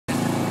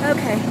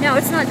Okay, no,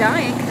 it's not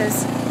dying,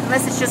 because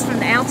unless it's just from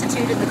the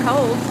altitude and the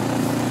cold.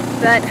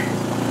 But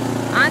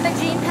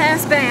Imogene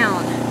Pass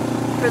bound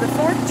for the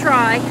 4th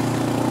try.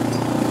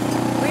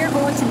 We are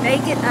going to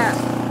make it up.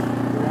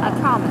 I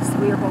promise.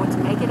 We are going to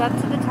make it up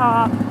to the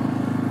top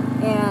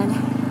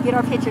and get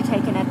our picture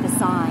taken at the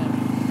sign.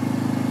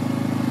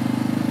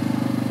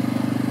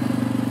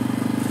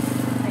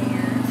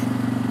 And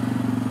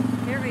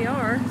here we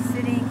are,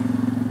 sitting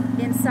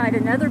inside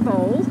another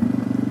bowl.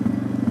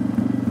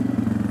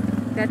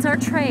 That's our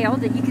trail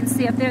that you can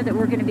see up there that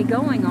we're going to be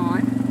going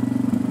on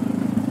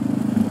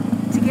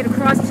to get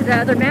across to the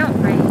other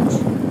mountain range.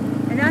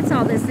 And that's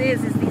all this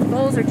is these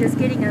bowls are just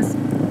getting us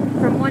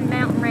from one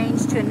mountain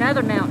range to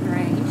another mountain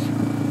range.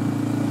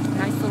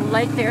 Nice little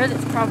lake there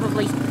that's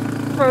probably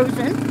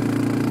frozen.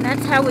 And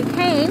that's how we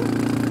came,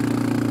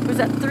 was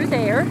up through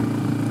there.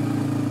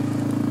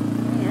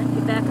 And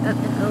get back up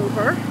and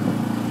over.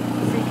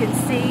 So you can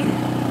see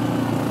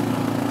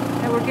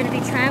that we're going to be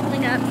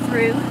traveling up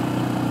through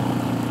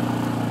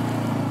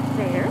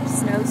there.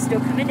 Snow's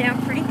still coming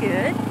down pretty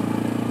good.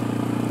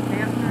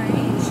 Mountain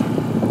range.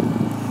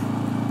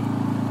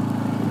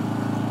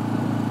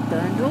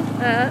 Bundled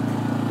up.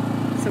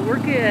 So we're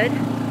good.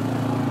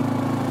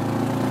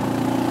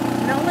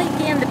 And only,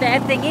 again, the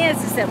bad thing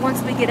is that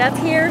once we get up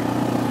here,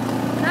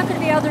 we're not going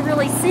to be able to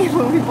really see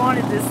what we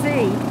wanted to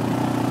see,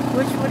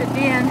 which would have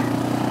been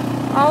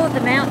all of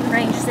the mountain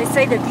ranges. They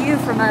say the view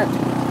from up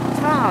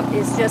top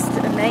is just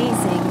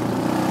amazing,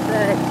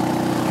 but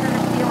I'm kind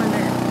of feeling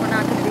that we're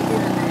not going to be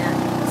doing that,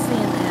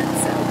 seeing that.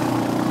 So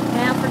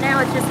for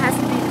now it just has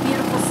to be the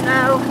beautiful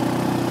snow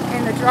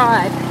and the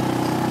drive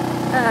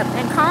up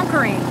and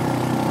conquering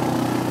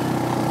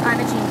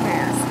Imogene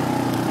Pass.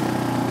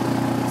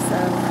 So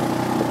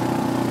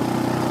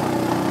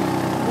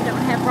we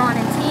don't have Ron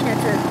and Tina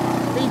to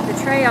lead the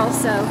trail,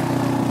 so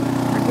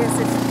I guess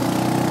if we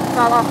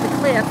fall off the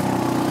cliff,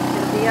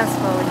 it'll be us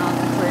falling off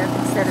the cliff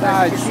instead of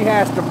us. She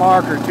has to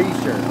mark her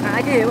t-shirt.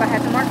 I do. I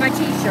have to mark my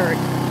t-shirt.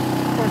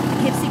 Of course,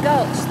 Hipsy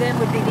Gulch then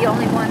would be the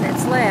only one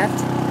that's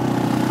left.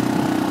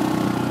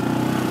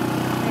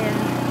 And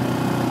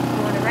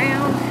going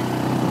around,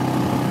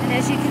 and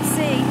as you can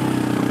see,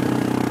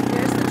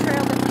 there's the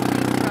trail that we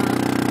came from,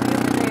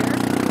 over there.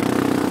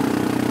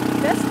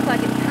 It does look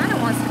like it kind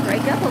of wants to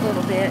break up a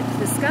little bit,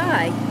 the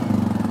sky.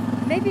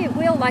 Maybe it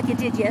will like it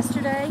did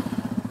yesterday.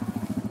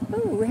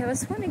 Ooh, we have a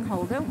swimming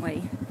hole, don't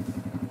we?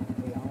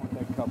 Yeah, I want to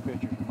take a couple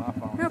pictures with my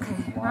phone.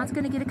 Okay, Ron's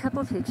going to get a couple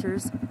of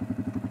pictures.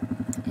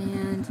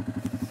 And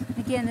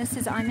again, this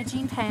is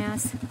Imogene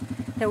Pass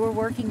that we're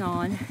working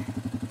on.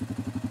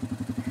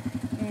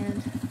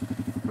 And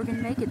we're going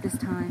to make it this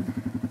time.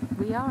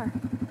 We are.